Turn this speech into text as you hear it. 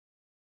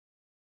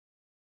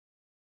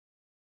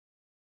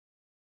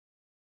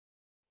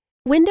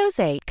Windows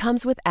 8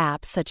 comes with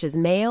apps such as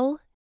Mail,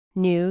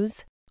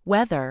 News,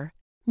 Weather,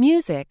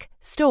 Music,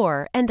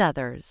 Store, and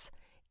others.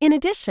 In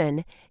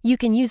addition, you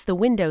can use the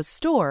Windows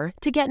Store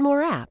to get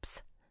more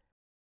apps.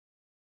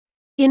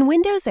 In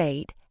Windows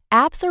 8,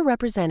 apps are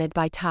represented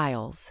by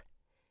tiles.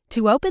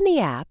 To open the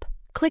app,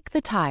 click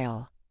the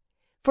tile.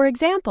 For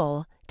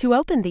example, to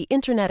open the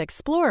Internet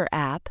Explorer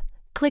app,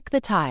 click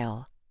the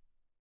tile.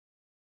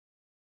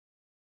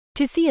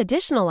 To see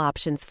additional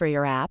options for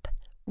your app,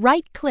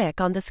 right-click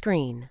on the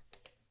screen.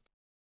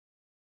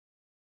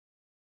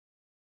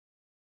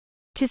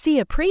 To see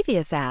a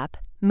previous app,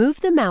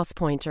 move the mouse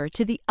pointer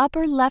to the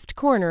upper left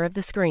corner of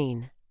the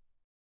screen.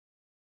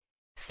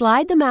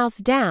 Slide the mouse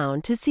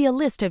down to see a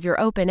list of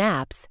your open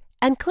apps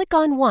and click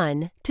on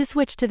one to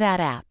switch to that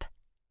app.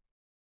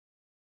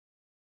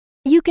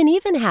 You can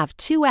even have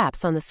two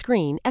apps on the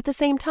screen at the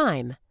same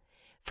time.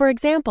 For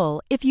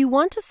example, if you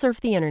want to surf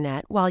the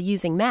internet while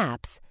using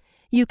Maps,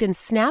 you can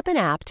snap an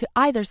app to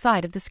either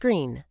side of the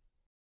screen.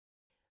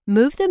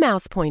 Move the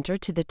mouse pointer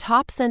to the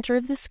top center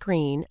of the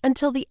screen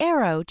until the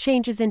arrow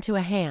changes into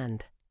a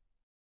hand.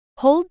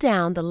 Hold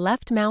down the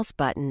left mouse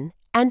button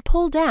and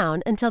pull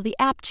down until the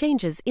app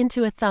changes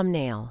into a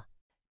thumbnail.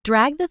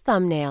 Drag the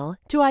thumbnail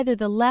to either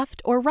the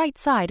left or right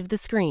side of the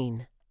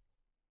screen.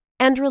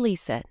 And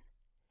release it.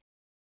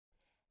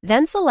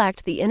 Then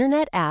select the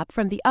Internet app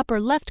from the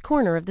upper left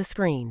corner of the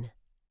screen.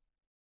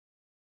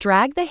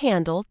 Drag the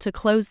handle to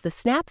close the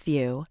snap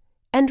view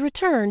and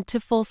return to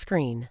full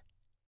screen.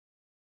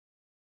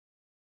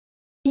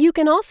 You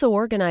can also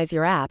organize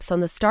your apps on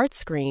the Start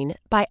screen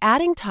by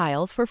adding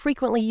tiles for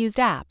frequently used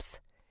apps.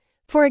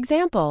 For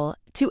example,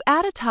 to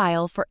add a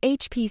tile for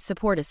HP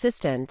Support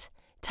Assistant,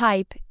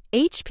 type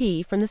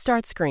HP from the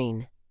Start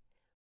screen.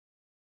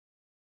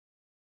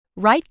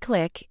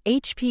 Right-click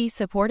HP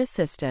Support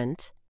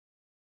Assistant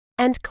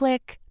and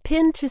click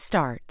Pin to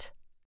Start.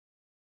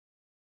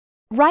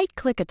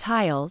 Right-click a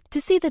tile to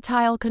see the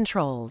tile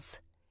controls.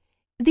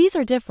 These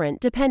are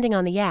different depending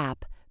on the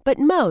app, but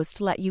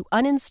most let you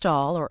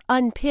uninstall or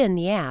unpin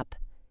the app,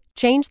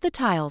 change the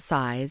tile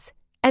size,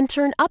 and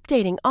turn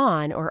updating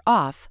on or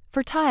off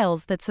for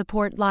tiles that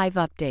support live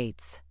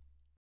updates.